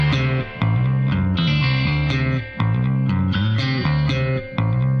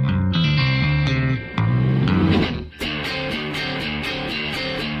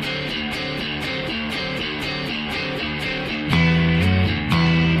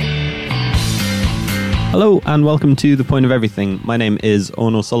Hello and welcome to The Point of Everything. My name is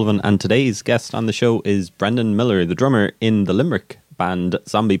Owen O'Sullivan and today's guest on the show is Brendan Miller, the drummer in the Limerick band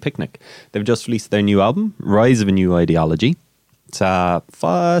Zombie Picnic. They've just released their new album, Rise of a New Ideology. It's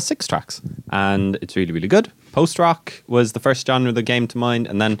 6 tracks and it's really, really good. Post-rock was the first genre that came to mind,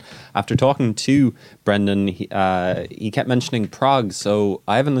 and then after talking to Brendan, he kept mentioning prog, so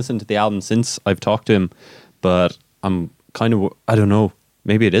I haven't listened to the album since I've talked to him, but I'm kind of, I don't know,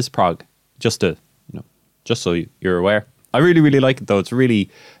 maybe it is prog, just so you're aware. I really, really like it though.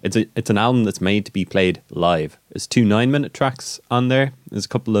 It's an album that's made to be played live. There's 2 9-minute tracks on there. There's a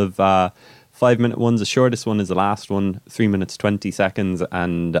couple of 5-minute ones. The shortest one is the last one, 3 minutes 20 seconds,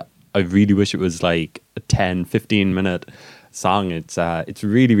 and I really wish it was like a 10-15 minute song. It's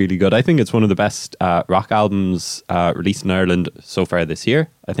really, really good. I think it's one of the best rock albums released in Ireland so far this year.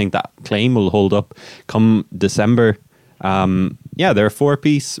 I think that claim will hold up come December. They're a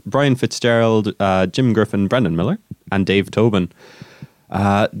 4-piece. Brian Fitzgerald, Jim Griffin, Brendan Miller, and Dave Tobin.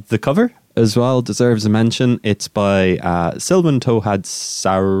 The cover as well deserves a mention. It's by Sylvan Tohad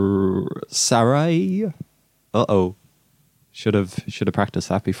Sarai. Should have practiced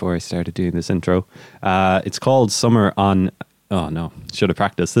that before I started doing this intro. It's called Summer on... Oh no, should have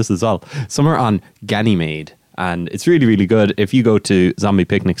practiced this as well. Summer on Ganymede. And it's really, really good. If you go to Zombie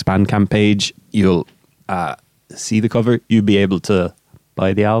Picnic's Bandcamp page, you'll see the cover. You'll be able to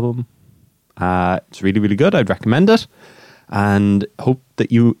buy the album. It's really, really good. I'd recommend it. And hope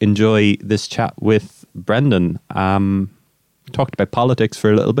that you enjoy this chat with Brendan. Talked about politics for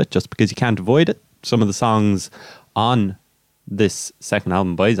a little bit, just because you can't avoid it. Some of the songs on this second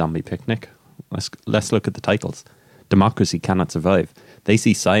album by Zombie Picnic, let's look at the titles. Democracy Cannot Survive. They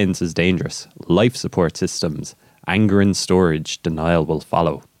see science as dangerous. Life support systems. Anger and storage. Denial will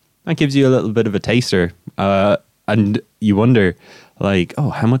follow. That gives you a little bit of a taster. And you wonder, like,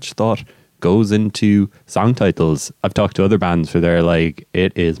 how much thought goes into song titles? I've talked to other bands where they're like,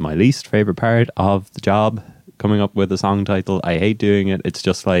 it is my least favorite part of the job, coming up with a song title. I hate doing it. It's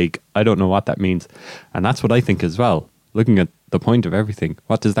just like, I don't know what that means. And that's what I think as well. Looking at the point of everything,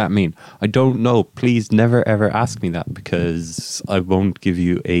 what does that mean? I don't know. Please never ever ask me that, because I won't give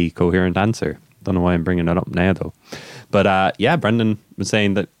you a coherent answer. Don't know why I'm bringing it up now though. But Brendan was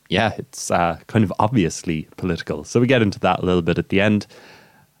saying that, it's kind of obviously political. So we get into that a little bit at the end.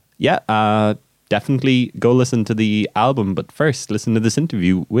 Definitely go listen to the album. But first, listen to this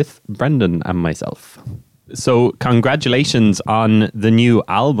interview with Brendan and myself. So congratulations on the new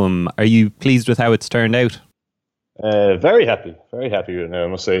album. Are you pleased with how it's turned out? Very happy right now. I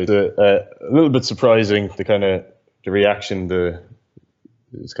must say it's a little bit surprising, the reaction.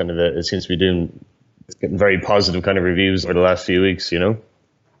 It seems to be it's getting very positive kind of reviews over the last few weeks,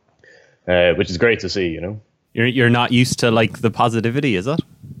 which is great to see. You're not used to like the positivity, is it?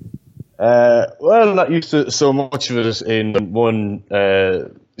 Well, not used to so much of it in one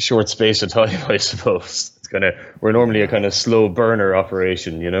short space of time, I suppose. It's we're normally a kind of slow burner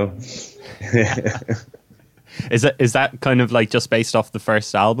operation, Is that kind of like just based off the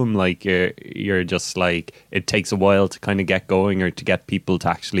first album? Like you're just like, it takes a while to kind of get going or to get people to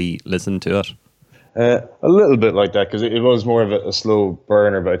actually listen to it? A little bit like that, because it was more of a slow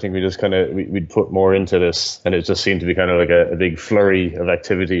burner, but I think we just we'd put more into this, and it just seemed to be kind of like a big flurry of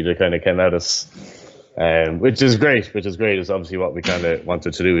activity that kind of came at us, which is great. It's obviously what we kind of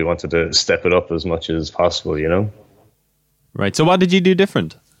wanted to do. We wanted to step it up as much as possible, Right. So what did you do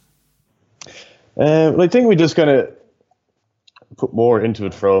different? I think we just kind of put more into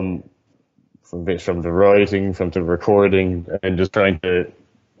it from the writing, from the recording, and just trying to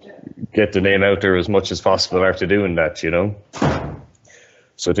get the name out there as much as possible after doing that,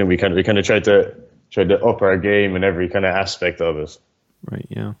 So I think we kind of tried to up our game in every kind of aspect of it. Right.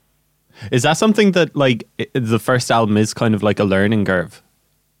 Yeah. Is that something that like the first album is kind of like a learning curve?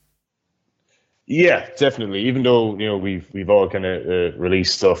 Yeah, definitely. Even though we've all kind of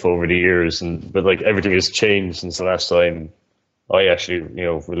released stuff over the years, but like everything has changed since the last time I actually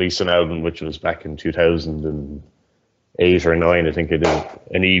released an album, which was back in 2008 or 9. I think I did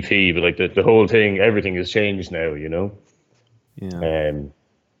an EP, but like the whole thing, everything has changed now. Yeah.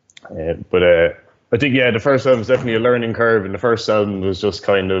 But I think the first album was definitely a learning curve, and the first album was just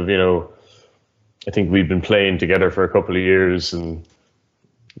kind of I think we've been playing together for a couple of years and.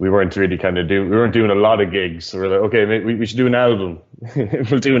 We weren't really we weren't doing a lot of gigs. So we're like, okay, maybe we should do an album.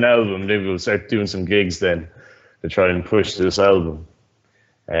 We'll do an album. Maybe we'll start doing some gigs then to try and push this album.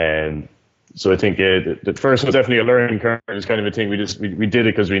 And so I think the first was definitely a learning curve. It's kind of a thing. We did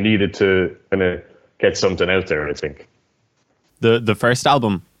it because we needed to kind of get something out there, I think. The first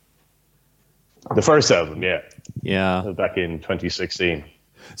album? The first album, yeah. Yeah. Back in 2016.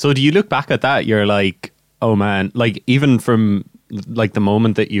 So do you look back at that, you're like, Oh man, like even from like the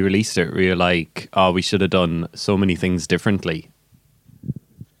moment that you released it, were you like, oh, we should have done so many things differently?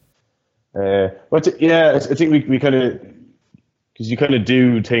 I think we kind of, because you kind of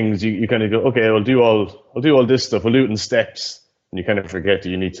do things, you kind of go, okay, I'll do all this stuff, I'll do it in steps, and you kind of forget that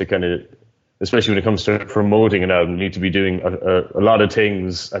you need to kind of, especially when it comes to promoting an album, you need to be doing a lot of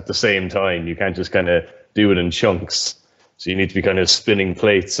things at the same time. You can't just kind of do it in chunks. So you need to be kind of spinning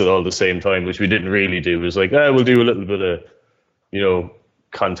plates at all the same time, which we didn't really do. It was like, we'll do a little bit of,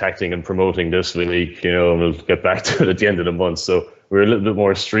 contacting and promoting this week, and we'll get back to it at the end of the month. So we're a little bit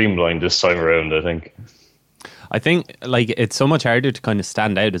more streamlined this time around, I think. I think like it's so much harder to kind of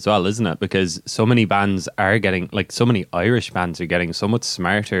stand out as well, isn't it? Because so many bands are getting, like so many Irish bands are getting so much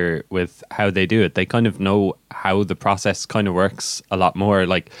smarter with how they do it. They kind of know how the process kind of works a lot more.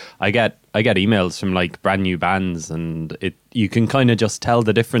 Like I get emails from like brand new bands, and you can kind of just tell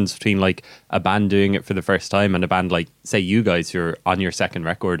the difference between like a band doing it for the first time and a band like, say, you guys who are on your second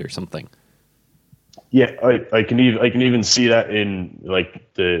record or something. Yeah, I can even see that in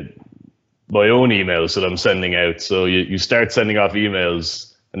like my own emails that I'm sending out. So you start sending off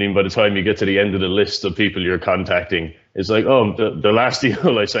emails, and even by the time you get to the end of the list of people you're contacting, it's like, oh, the last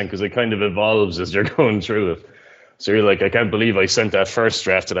email I sent, because it kind of evolves as you're going through it. So you're like, I can't believe I sent that first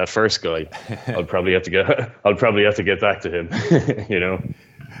draft to that first guy. I'll probably have to get back to him.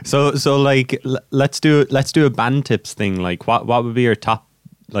 So like let's do a band tips thing. Like what would be your top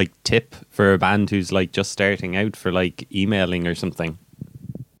like tip for a band who's like just starting out for like emailing or something?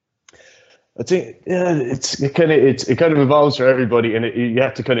 I think it kind of evolves for everybody, and you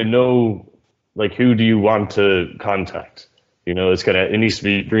have to kind of know like who do you want to contact. There needs to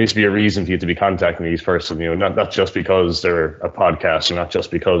be a reason for you to be contacting these person. Not just because they're a podcast, or not just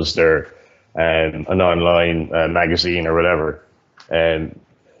because they're an online magazine or whatever.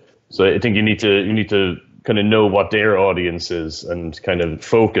 So I think you need to kind of know what their audience is and kind of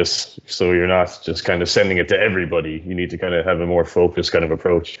focus, so you're not just kind of sending it to everybody. You need to kind of have a more focused kind of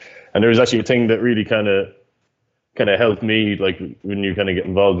approach. And there was actually a thing that really kind of helped me, like when you kind of get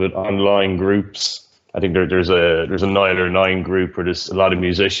involved with online groups. I think there's a Niler 9 group where there's a lot of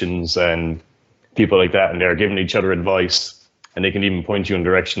musicians and people like that, and they're giving each other advice, and they can even point you in the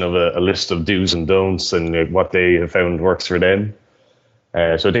direction of a list of do's and don'ts and what they have found works for them.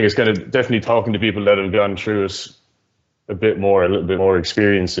 So I think it's kind of definitely talking to people that have gone through it a little bit more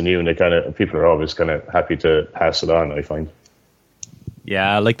experience than you, and people are always kind of happy to pass it on, I find.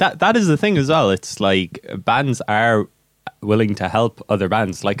 Yeah, like that is the thing as well. It's like bands are willing to help other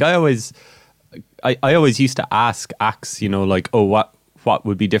bands. Like I always used to ask acts, like, oh, what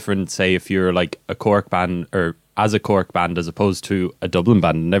would be different, say, if you're like a Cork band or as a Cork band as opposed to a Dublin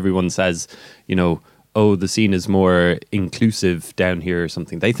band, and everyone says, oh, the scene is more inclusive down here or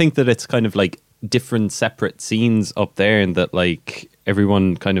something. They think that it's kind of like different separate scenes up there, and that like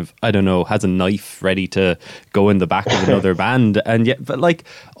everyone kind of, I don't know, has a knife ready to go in the back of another band. And yet, but like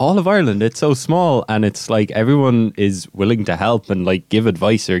all of Ireland, it's so small, and it's like everyone is willing to help and like give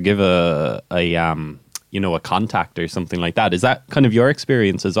advice or give a contact or something like that. Is that kind of your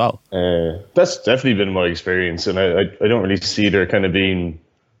experience as well? That's definitely been my experience, and I don't really see there kind of being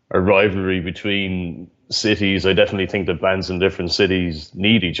a rivalry between cities. I definitely think that bands in different cities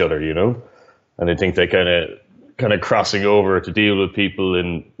need each other, and I think they kind of crossing over to deal with people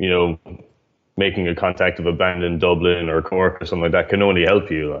and making a contact of a band in Dublin or Cork or something like that can only help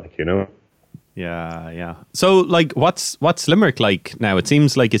you, Yeah. So like what's Limerick like now? It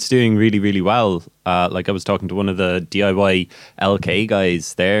seems like it's doing really, really well. Like I was talking to one of the DIY LK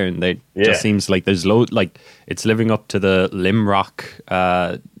guys there, and just seems like there's like it's living up to the Limrock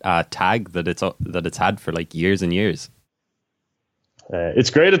tag that it's had for like years and years. It's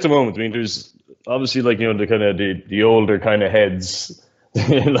great at the moment. I mean, there's obviously like the kind of the older kind of heads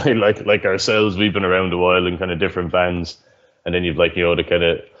like ourselves. We've been around a while in kind of different bands, and then you've like the kind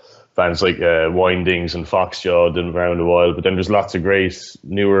of bands like Windings and Foxjaw done around a while, but then there's lots of great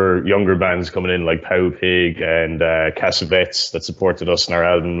newer younger bands coming in like Pow Pig and Cassavetes that supported us in our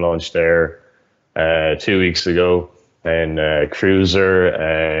album launch there 2 weeks ago, and Cruiser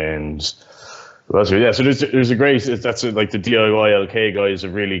and so there's a great, like the DIY LK guys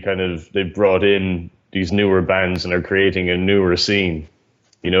have really they've brought in these newer bands and are creating a newer scene,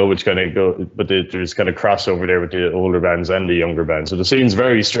 which kind of there's kind of crossover there with the older bands and the younger bands. So the scene's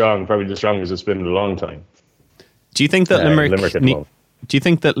very strong, probably the strongest it's been in a long time. Do you think that do you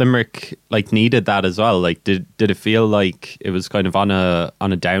think that Limerick like needed that as well? Like, did it feel like it was kind of on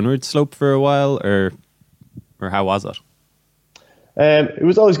a downward slope for a while, or how was it? It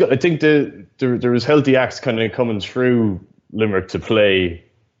was always good. I think there was healthy acts kind of coming through Limerick to play,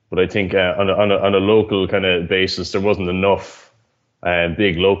 But I think on a local kind of basis, there wasn't enough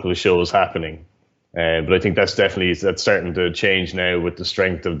big local shows happening. But I think that's starting to change now with the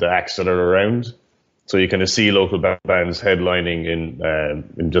strength of the acts that are around. So you kind of see local bands headlining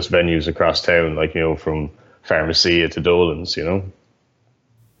in just venues across town, like, you know, from Pharmacia to Dolan's, you know.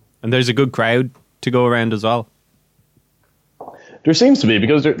 And there's a good crowd to go around as well. There seems to be,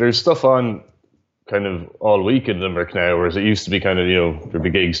 because there's stuff on kind of all week in Limerick now, whereas it used to be kind of, you know, there'd be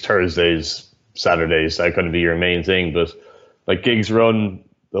gigs Thursdays, Saturdays, that kind of be your main thing. But like gigs run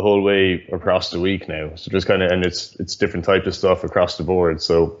the whole way across the week now. So there's kind of, and it's different type of stuff across the board.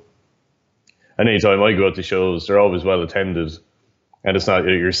 So anytime I go out to shows, they're always well attended. And it's not,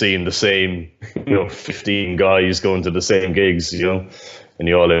 you're seeing the same, you know, 15 guys going to the same gigs, you know, and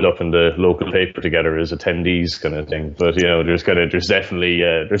you all end up in the local paper together as attendees kind of thing. But, you know, there's definitely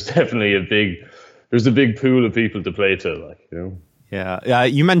a big pool of people to play to, like, you know. Yeah.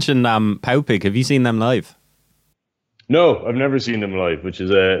 You mentioned Powpig. Have you seen them live? No, I've never seen them live, which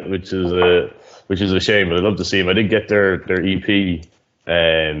is a shame. But I'd love to see them. I did get their EP,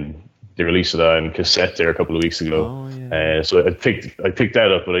 they released it on cassette there a couple of weeks ago. Oh, yeah. So I picked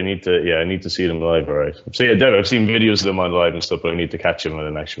that up, but I need to see them live. All right. So yeah, I've seen videos of them on live and stuff, but I need to catch them at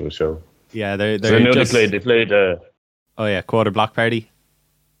an actual show. Yeah, they're so I know just... they played. Oh yeah, Quarter Block Party.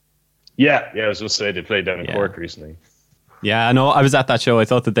 Yeah. I was going to say they played down in Cork recently. Yeah, I know. I was at that show. I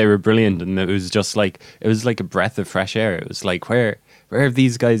thought that they were brilliant, and it was like a breath of fresh air. It was like, where have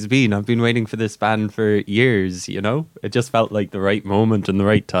these guys been? I've been waiting for this band for years, you know? It just felt like the right moment and the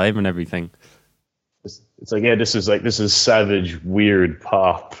right time and everything. It's like, yeah, this is savage, weird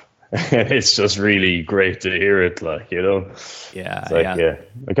pop. And it's just really great to hear it, like, you know? Yeah, it's like, yeah.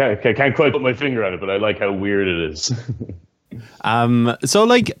 I can't quite put my finger on it, but I like how weird it is. So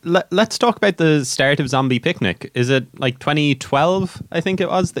like let's talk about the start of Zombie Picnic. Is it like 2012, I think it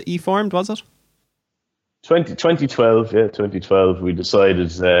was, that you formed, was it? 2012, yeah, 2012. We decided,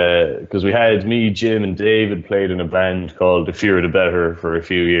 because we had me, Jim and David played in a band called The Fewer the Better for a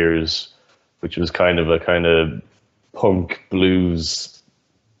few years, which was kind of a punk blues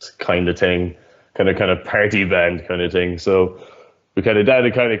kind of thing, kind of party band kind of thing. So that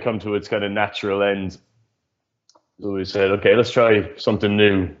had kind of come to its kind of natural end. So we said, okay, let's try something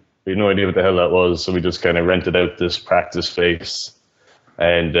new. We had no idea what the hell that was, so we just kind of rented out this practice space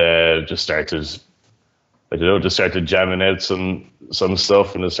and just started jamming out some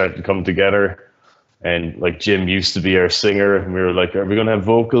stuff, and it started to come together. And like Jim used to be our singer, and we were like, are we going to have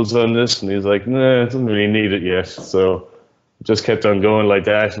vocals on this? And he was like, no, it doesn't really need it yet. So just kept on going like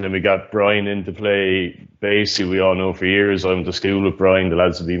that. And then we got Brian in to play bass, who we all know for years. I went to school with Brian. The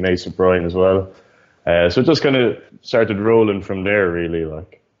lads would be mates with Brian as well. So it just kind of started rolling from there, really.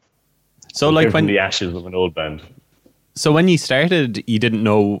 Like, so like from the ashes of an old band. So when you started, you didn't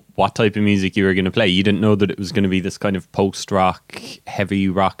know what type of music you were going to play. You didn't know that it was going to be this kind of post-rock, heavy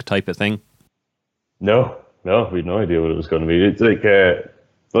rock type of thing. No, we had no idea what it was going to be. It's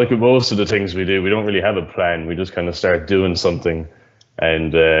like with most of the things we do, we don't really have a plan. We just kind of start doing something,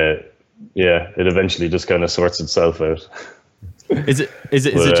 and it eventually just kind of sorts itself out. Is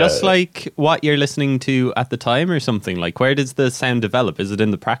it just like what you're listening to at the time or something? Like, where does the sound develop? Is it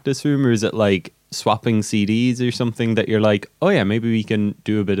in the practice room, or is it like swapping CDs or something that you're like, oh yeah, maybe we can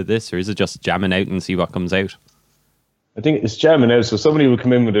do a bit of this? Or is it just jamming out and see what comes out? I think it's jamming out. So somebody will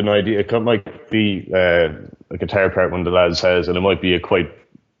come in with an idea. It might be a guitar part one of the lads has, and it might be a quite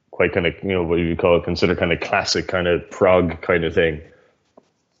kind of, you know, what you consider kind of classic kind of prog kind of thing.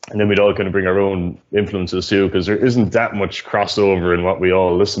 And then we'd all kind of bring our own influences too, because there isn't that much crossover in what we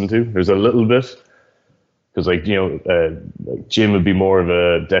all listen to. There's a little bit, because like, you know, like Jim would be more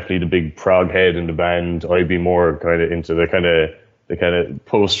of definitely the big prog head in the band. I'd be more kind of into the kind of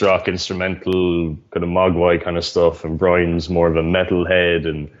post rock instrumental kind of mogwai kind of stuff, and Brian's more of a metal head,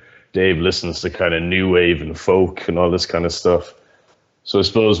 and Dave listens to kind of new wave and folk and all this kind of stuff. So I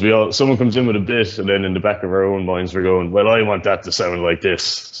suppose someone comes in with a bit, and then in the back of our own minds we're going, well, I want that to sound like this,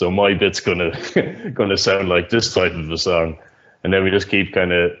 so my bit's gonna sound like this type of a song. And then we just keep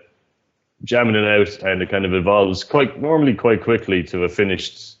kind of jamming it out, and it kind of evolves quite quickly to a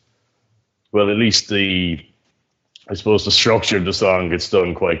finished, well, at least the structure of the song gets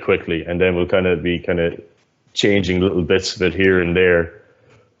done quite quickly, and then we'll kind of be changing little bits of it here and there.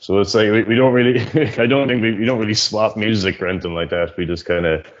 So it's like we don't really, I don't think we don't really swap music or anything like that. We just kind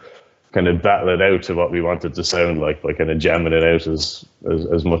of battle it out to what we want it to sound like by kind of jamming it out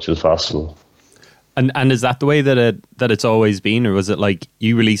as much as possible. And is that the way that it's always been, or was it like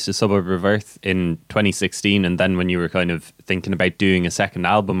you released A Suburb of Earth in 2016, and then when you were kind of thinking about doing a second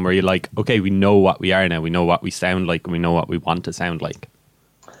album, were you like, okay, we know what we are now, we know what we sound like, and we know what we want to sound like?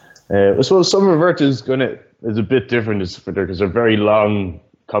 I suppose Summer of Earth is a bit different because they're very long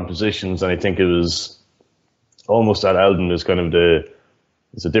compositions, and I think it was almost that album is kind of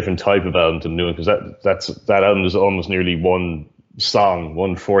it's a different type of album to the new one, because that album is almost nearly one song,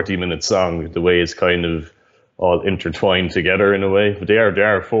 40-minute song, the way it's kind of all intertwined together in a way. But there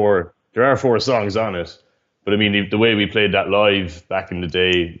are four songs on it. But I mean, the way we played that live back in the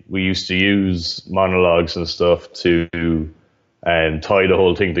day, we used to use monologues and stuff to tie the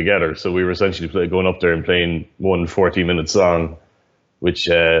whole thing together. So we were essentially going up there and playing one 40-minute song, which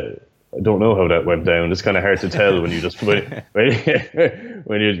I don't know how that went down. It's kind of hard to tell when you just when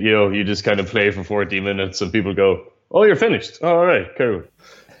you just kind of play for 40 minutes and people go, "Oh, you're finished. All right, cool."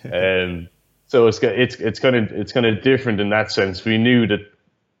 So it's kind of different in that sense. We knew that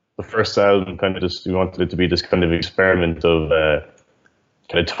the first album we wanted it to be this kind of experiment of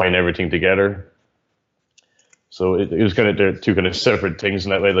kind of tying everything together. So it was kind of, they're two kind of separate things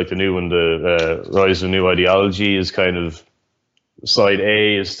in that way. Like the new one, the Rise of New Ideology is kind of, side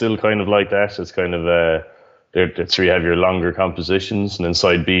A is still kind of like that. It's kind of, that's where you have your longer compositions. And then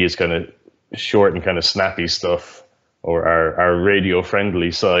side B is kind of short and kind of snappy stuff, or our radio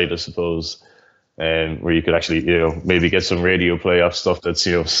friendly side, I suppose, where you could actually, maybe get some radio play off stuff that's,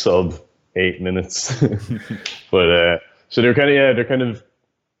 sub 8 minutes. But, so they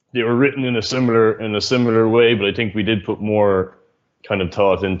were written in a similar way, but I think we did put more kind of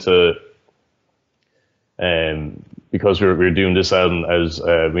thought into, because we were doing this album as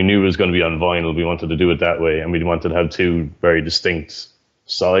we knew it was going to be on vinyl. We wanted to do it that way, and we wanted to have two very distinct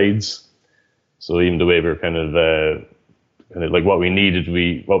sides. So even the way we were kind of like what we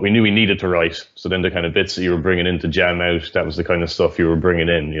knew we needed to write. So then the kind of bits that you were bringing in to jam out, that was the kind of stuff you were bringing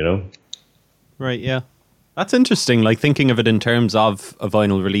in, Right. Yeah. That's interesting, like thinking of it in terms of a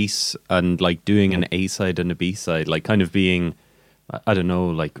vinyl release and like doing an A side and a B side, like kind of being, I don't know,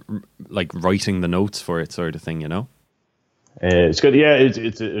 like writing the notes for it sort of thing, It's good. Yeah,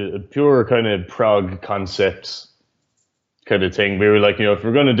 it's a pure kind of prog concept kind of thing. We were like, if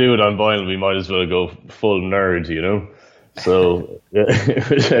we're going to do it on vinyl, we might as well go full nerd, So,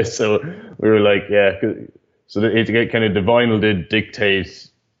 yeah, so we were like, yeah. So the vinyl did dictate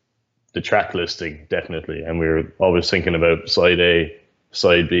the track listing, definitely, and we were always thinking about side A,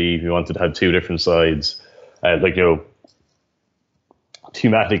 side B. We wanted to have two different sides,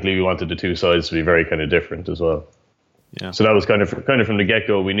 thematically, we wanted the two sides to be very kind of different as well. Yeah. So that was kind of from the get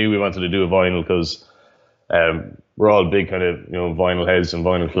go. We knew we wanted to do a vinyl because we're all big kind of vinyl heads and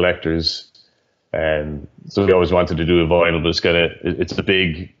vinyl collectors, and so we always wanted to do a vinyl. But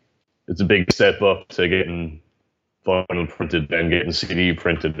it's a big step up to getting vinyl printed and getting CD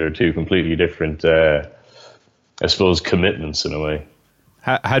printed. Are two completely different, I suppose, commitments in a way.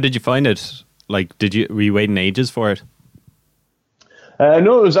 How did you find it? Like, were you waiting ages for it?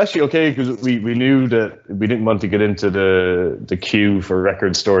 No, it was actually okay, because we knew that we didn't want to get into the queue for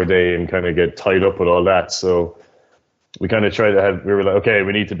Record Store Day and kind of get tied up with all that. So we kind of tried to we were like, okay,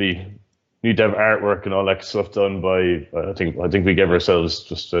 we need to have artwork and all that stuff done by, I think we gave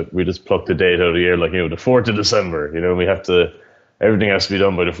ourselves we just plucked the date out of the year, like, the 4th of December, everything has to be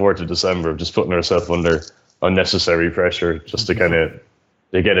done by the 4th of December, just putting ourselves under unnecessary pressure just to kind of,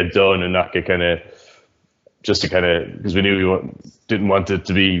 to get it done and not get because we knew we didn't want it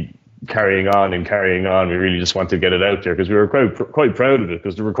to be carrying on. We really just wanted to get it out there, because we were quite proud of it,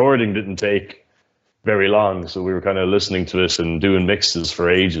 because the recording didn't take very long. So we were kind of listening to it and doing mixes for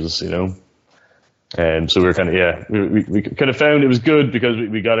ages, And so we were kind of, we kind of found it was good because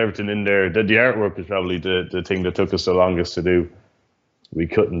we got everything in there. The artwork was probably the thing that took us the longest to do. We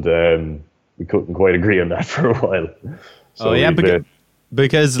couldn't quite agree on that for a while. So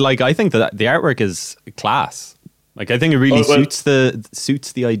because like I think that the artwork is class. Like I think it really suits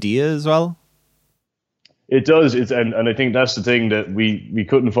the idea as well. It does. And I think that's the thing, that we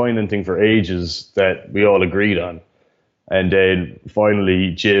couldn't find anything for ages that we all agreed on. And then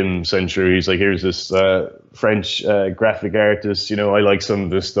finally, Jim Century, he's like, here's this French graphic artist. I like some of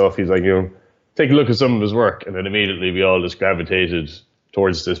this stuff. He's like, take a look at some of his work. And then immediately we all just gravitated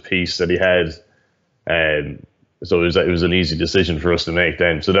towards this piece that he had. And so it was an easy decision for us to make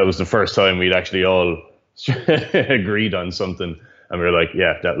then. So that was the first time we'd actually all agreed on something. And we were like,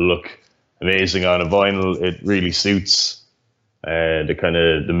 yeah, that'll look amazing on a vinyl. It really suits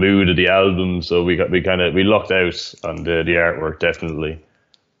the mood of the album. So we lucked out on the artwork, definitely.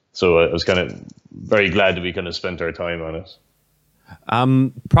 So I was kind of very glad that we kind of spent our time on it.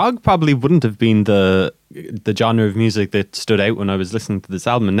 Prague probably wouldn't have been the the genre of music that stood out when I was listening to this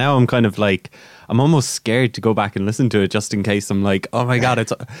album. And now I'm kind of like, I'm almost scared to go back and listen to it just in case I'm like, oh my God,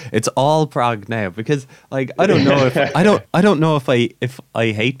 it's all prog now. Because like, I don't know if I don't know if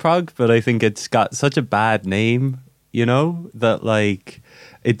I hate prog, but I think it's got such a bad name, you know, that like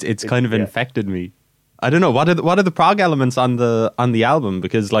it's kind of infected me. I don't know, what are the prog elements on the album?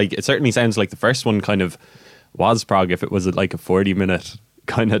 Because like, it certainly sounds like the first one kind of was prog if it was like a 40-minute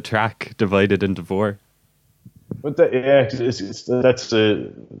kind of track divided into 4. But that's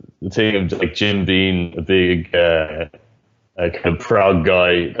the thing of like Jim being a big a kind of prog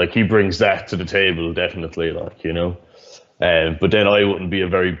guy. Like he brings that to the table, definitely. Like, you know, but then I wouldn't be a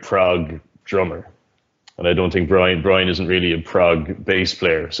very prog drummer, and I don't think Brian isn't really a prog bass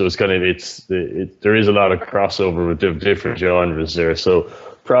player. So it's kind of there is a lot of crossover with different genres there. So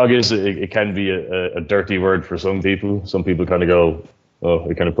prog it can be a dirty word for some people. Some people kind of go, oh,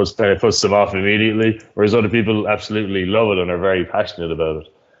 it kind of puts them off immediately, whereas other people absolutely love it and are very passionate about it.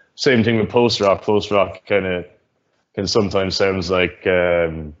 Same thing with post rock. Post rock can sometimes sounds like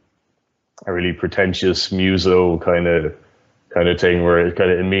a really pretentious muso kind of thing, where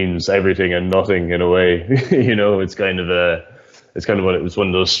it means everything and nothing in a way. You know, it's one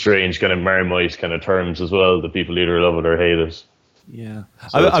of those strange kind of Marmite kind of terms as well that people either love it or hate it. Yeah,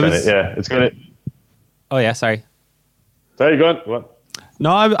 so it's kind of. Oh yeah, sorry. Sorry, go on. What? No,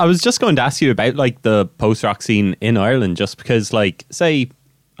 I was just going to ask you about like the post-rock scene in Ireland, just because like, say,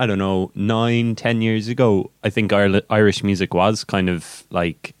 I don't know, 9-10 years ago, I think Irish music was kind of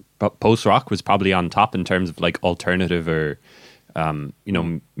like, post-rock was probably on top in terms of like alternative or, you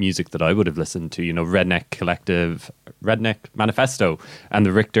know, music that I would have listened to, you know, Redneck Manifesto and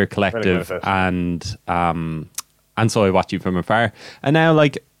the Richter Collective and So I Watch You From Afar. And now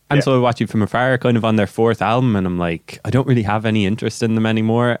like, And So I Watch You From Afar kind of on their 4th album, and I'm like, I don't really have any interest in them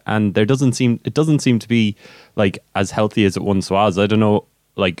anymore. And it doesn't seem to be like as healthy as it once was. I don't know,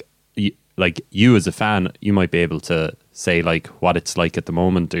 like you as a fan, you might be able to say like what it's like at the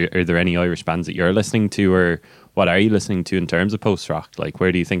moment. Are there any Irish bands that you're listening to, or what are you listening to in terms of post rock? Like,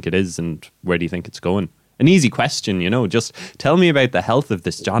 where do you think it is and where do you think it's going? An easy question, you know, just tell me about the health of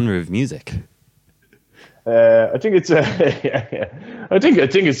this genre of music. I think it's I think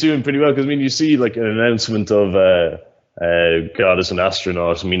it's doing pretty well, because I mean, you see like an announcement of God is an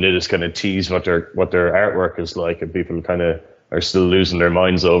Astronaut. I mean, they just kind of tease what their artwork is like, and people kind of are still losing their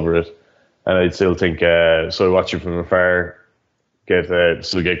minds over it. And I still think So I Watch You From Afar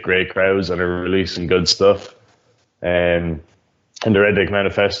still get great crowds and are releasing good stuff. And the Redneck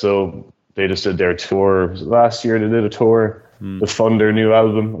Manifesto, they just did their tour last year. They did a tour to fund their new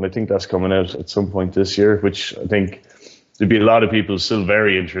album, and I think that's coming out at some point this year, which I think there'd be a lot of people still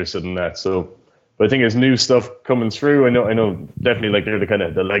very interested in that. So, but I think as new stuff coming through, I know definitely like they're the kind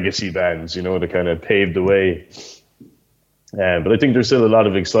of the legacy bands, you know, that kind of paved the way. But I think there's still a lot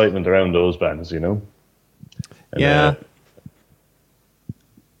of excitement around those bands, you know. And, yeah.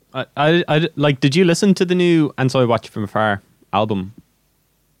 I like. Did you listen to the new And So I Watch You From Afar album?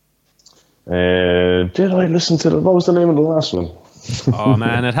 Did I listen to what was the name of the last one? Oh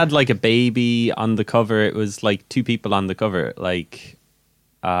man, it had like a baby on the cover. It was like 2 people on the cover. Like,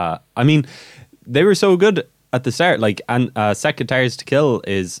 I mean, they were so good at the start. Like, and Secretaries to Kill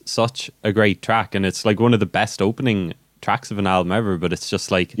is such a great track, and it's like one of the best opening tracks of an album ever. But it's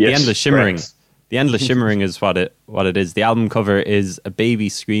just like the endless shimmering. Correct. The endless shimmering is what it is. The album cover is a baby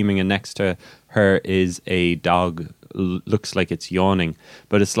screaming, and next to her is a dog. Looks like it's yawning,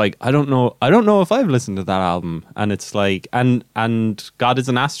 but it's like I don't know if I've listened to that album. And it's like and God is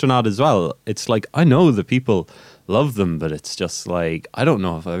an Astronaut as well. It's like I know the people love them, but it's just like I don't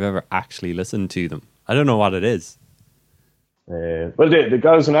know if I've ever actually listened to them. I don't know what it is. Well, the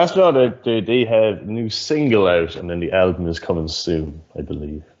God is an Astronaut, they have a new single out, and then the album is coming soon, I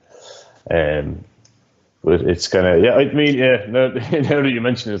believe. But it's kind of I mean now that you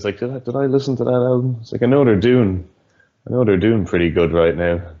mention it, it's like did I listen to that album? It's like I know they're doing pretty good right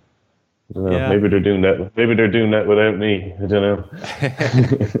now. I don't know. Yeah. Maybe they're doing that. Maybe they're doing that without me. I don't know.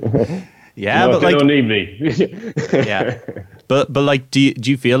 Yeah, but they don't need me. Yeah, but like, do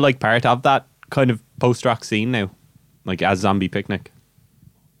you feel like part of that kind of post rock scene now, like as Zombie Picnic?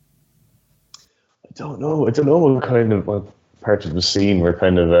 I don't know what part of the scene we're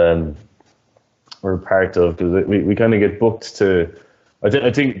kind of we're part of, because we kind of get booked to.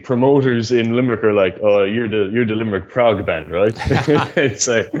 I think promoters in Limerick are like, "Oh, you're the Limerick prog band, right?" It's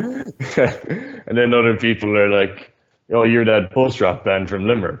like, and then other people are like, "Oh, you're that post rock band from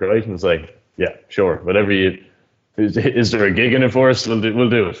Limerick, right?" And it's like, "Yeah, sure, whatever you." Is there a gig in it for us? We'll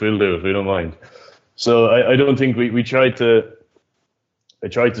do it. We don't mind. So I don't think we tried to. I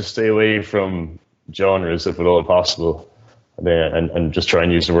tried to stay away from genres if at all possible, and just try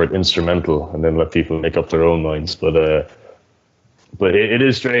and use the word instrumental, and then let people make up their own minds. But it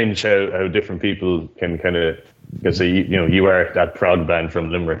is strange how different people can kind of, because you are that prog band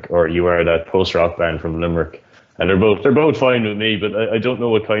from Limerick, or you are that post rock band from Limerick, and they're both fine with me. But I don't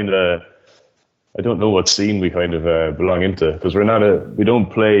know I don't know what scene we kind of belong into, because we don't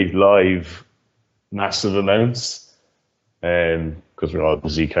play live massive amounts, because we're all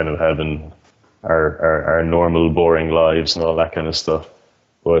busy kind of having our normal boring lives and all that kind of stuff.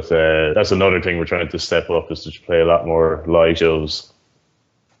 But that's another thing we're trying to step up, is to play a lot more live shows.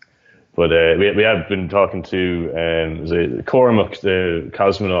 But we have been talking to Cormac, the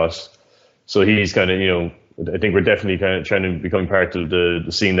cosmonaut. So he's kind of, I think we're definitely kind of trying to become part of the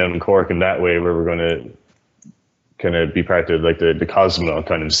scene down in Cork in that way, where we're going to kind of be part of like the cosmonaut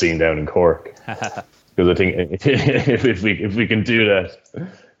kind of scene down in Cork. Because I think if we can do that,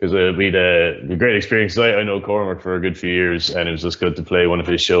 because we'd a great experience. I know Cormac for a good few years, and it was just good to play one of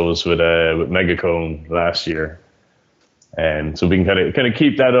his shows with Megacone last year. And so we can kind of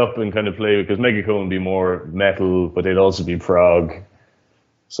keep that up and kind of play, because Megacone would be more metal, but they'd also be prog.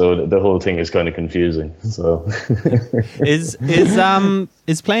 So the whole thing is kind of confusing. So is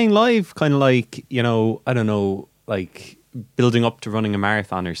playing live kind of like, I don't know, like building up to running a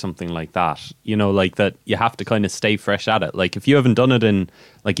marathon or something like that, like that you have to kind of stay fresh at it. Like if you haven't done it in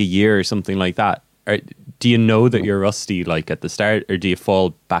like a year or something like that, do you know that you're rusty like at the start, or do you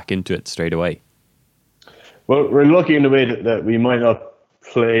fall back into it straight away? Well, we're lucky in the way that we might not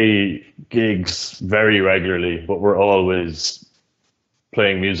play gigs very regularly, but we're always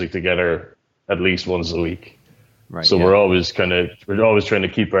playing music together at least once a week. Right. So we're always trying to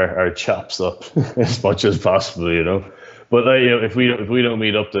keep our chops up as much as possible, But if we don't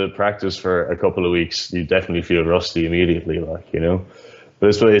meet up to practice for a couple of weeks, you definitely feel rusty immediately, But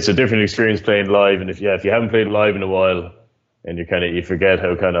it's a different experience playing live, and if you haven't played live in a while, and you forget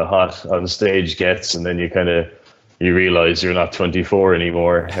how kind of hot on stage gets, and then you realize you're not 24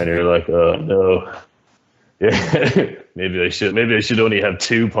 anymore, and you're like, oh no, yeah, maybe I should only have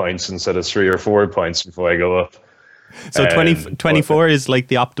 2 pints instead of 3 or 4 pints before I go up. So 24 is like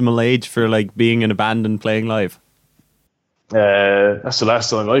the optimal age for like being in a band and playing live. That's the last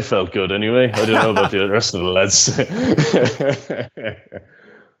time I felt good. Anyway, I don't know about the rest of the lads.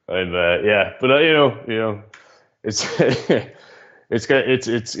 But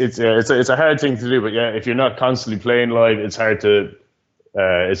it's a hard thing to do. But yeah, if you're not constantly playing live, it's hard to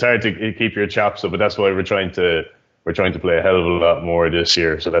keep your chops up. But that's why we're trying to play a hell of a lot more this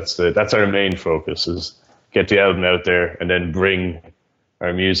year. So that's our main focus, is get the album out there and then bring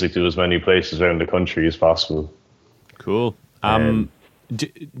our music to as many places around the country as possible. Cool.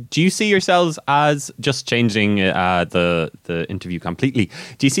 Do you see yourselves as, just changing the interview completely,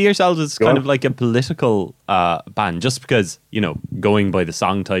 do you see yourselves as kind of like a political band? Just because, going by the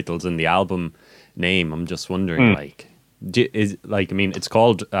song titles and the album name, I'm just wondering, it's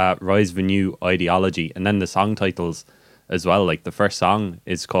called Rise of a New Ideology, and then the song titles as well, like the first song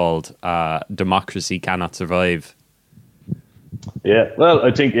is called Democracy Cannot Survive. Yeah, well,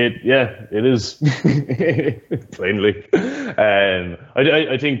 I think it is plainly.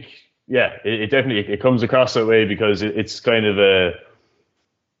 I think, it definitely comes across that way, because it's kind of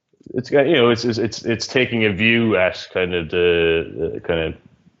it's taking a view at kind of the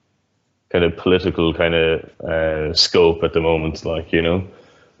kind of political kind of scope at the moment,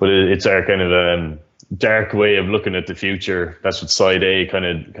 but it's our kind of dark way of looking at the future. That's what side A kind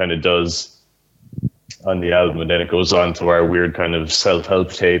of does on the album, and then it goes on to our weird kind of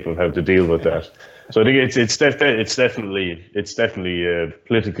self-help tape of how to deal with that. So I think it's definitely a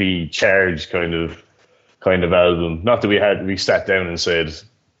politically charged kind of album. Not that we sat down and said,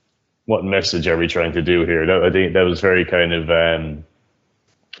 what message are we trying to do here? I think that was very kind of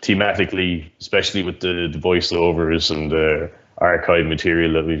thematically, especially with the voiceovers and the archive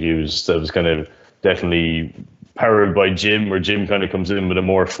material that we've used, that was kind of definitely powered by Jim, where Jim kind of comes in with a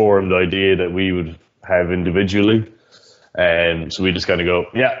more formed idea that we would have individually. And so we just kind of go,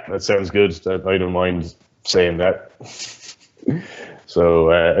 yeah, that sounds good. I don't mind saying that. So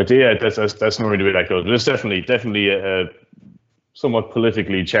that's normally the way that goes. But it's definitely a somewhat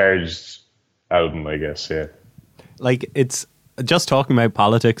politically charged album, I guess. Yeah. Like, it's just talking about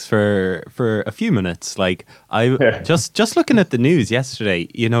politics for a few minutes. Like, just looking at the news yesterday,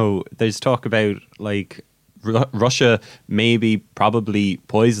 there's talk about like Russia probably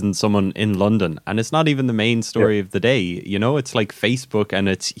poisoned someone in London, and it's not even the main story of the day. It's like Facebook and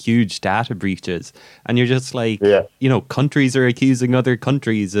its huge data breaches, and you're just like, countries are accusing other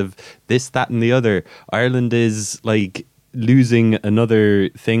countries of this, that, and the other. Ireland is like losing another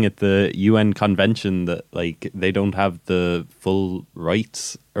thing at the UN convention that like they don't have the full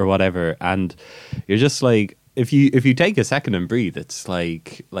rights or whatever, and you're just like, if you take a second and breathe, it's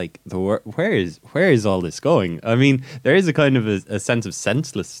like where is all this going? I mean, there is a kind of a sense of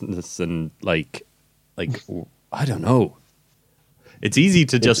senselessness and like I don't know. It's easy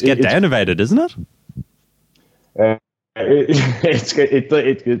to just get down about it, isn't it? It's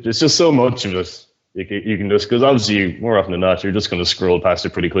just so much of it. You can just, because obviously more often than not, you're just going to scroll past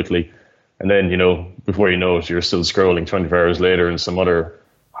it pretty quickly. And then, before you know it, you're still scrolling 24 hours later and some other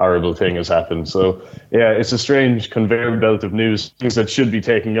horrible thing has happened. So, yeah, it's a strange conveyor belt of news. Things that should be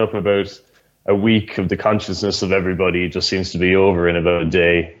taking up about a week of the consciousness of everybody just seems to be over in about a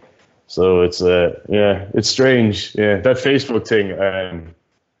day. So it's strange. Yeah, that Facebook thing.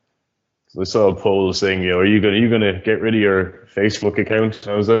 I saw a poll saying, are you gonna get rid of your Facebook account?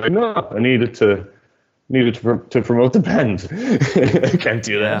 And I was like, no, I need it to promote the band. I can't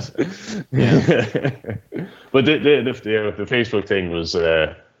do that. Yeah. But the Facebook thing was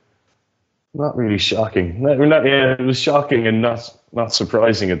not really shocking. It was shocking and not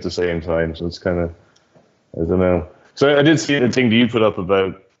surprising at the same time. So it's kind of, I don't know. So I did see the thing that you put up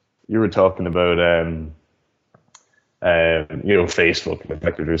about, you were talking about Facebook and the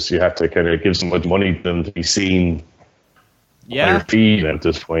fact that you have to kind of give so much money to them to be seen on your feed at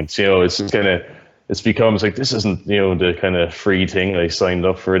this point. It's just kind of, it's becomes like, this isn't, the kind of free thing I signed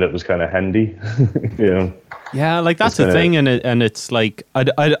up for that was kind of handy. Yeah, like that's the thing, and it's like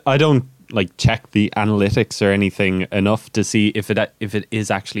I don't like check the analytics or anything enough to see if it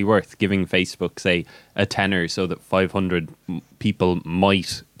is actually worth giving Facebook, say, a tenner so that 500 people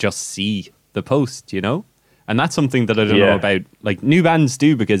might just see the post, And that's something that I don't know about, like, new bands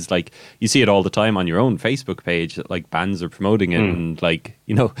do, because, like, you see it all the time on your own Facebook page that, like, bands are promoting it. And, like,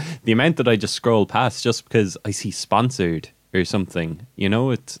 the amount that I just scroll past just because I see sponsored or something,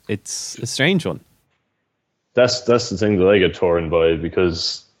 it's a strange one. That's the thing that I get torn by,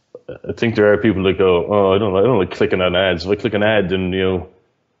 because I think there are people that go, oh, I don't like clicking on ads. If I click an ad, then,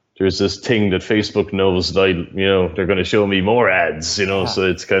 there's this thing that Facebook knows that they're going to show me more ads, So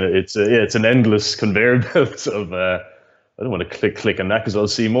it's kind of, it's an endless conveyor belt of, I don't want to click on that because I'll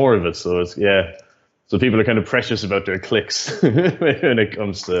see more of it. So it's, so people are kind of precious about their clicks when it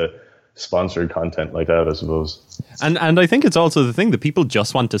comes to sponsored content like that, I suppose. And I think it's also the thing that people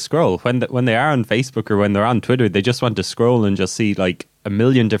just want to scroll when they are on Facebook or when they're on Twitter. They just want to scroll and just see like a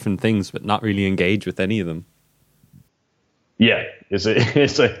million different things, but not really engage with any of them. Yeah, it's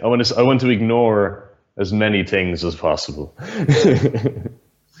like I want to ignore as many things as possible.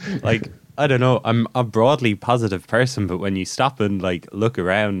 Like, I don't know, I'm a broadly positive person, but when you stop and like look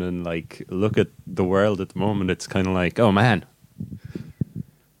around and like look at the world at the moment, it's kind of like, oh man,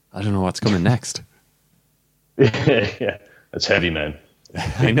 I don't know what's coming next. Yeah, that's heavy, man.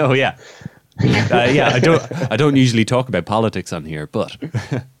 I know, yeah. I don't usually talk about politics on here, but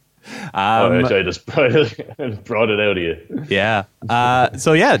I just brought it out of you. Yeah.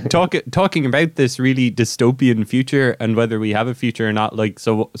 Talking about this really dystopian future and whether we have a future or not. Like,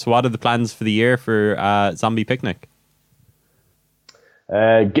 so what are the plans for the year for Zombie Picnic?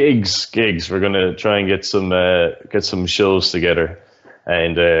 Gigs. We're gonna try and get some shows together,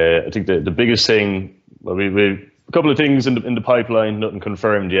 and I think the biggest thing. Well, we a couple of things in the pipeline, nothing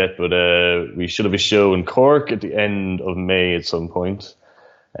confirmed yet, but we should have a show in Cork at the end of May at some point.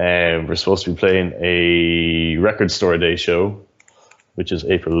 We're supposed to be playing a Record Store Day show, which is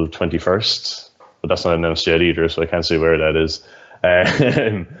April 21st, but that's not announced yet either, so I can't say where that is.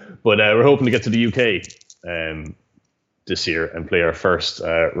 But we're hoping to get to the UK this year and play our first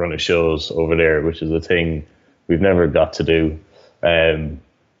run of shows over there, which is a thing we've never got to do.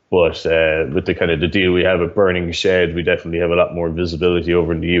 But with the kind of the deal we have at Burning Shed, we definitely have a lot more visibility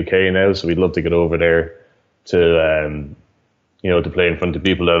over in the UK now, so we'd love to get over there to to play in front of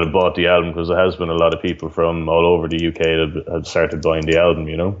people that have bought the album, because there has been a lot of people from all over the UK that have started buying the album,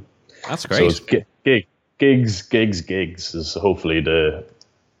 That's great. So it's gigs is hopefully the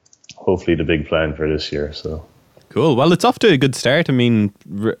big plan for this year. So cool. Well, it's off to a good start. I mean,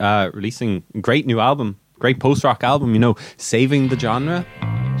 releasing a great new album, great post-rock album, saving the genre.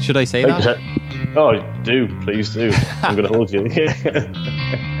 Should I say that? Oh, please do. I'm going to hold you.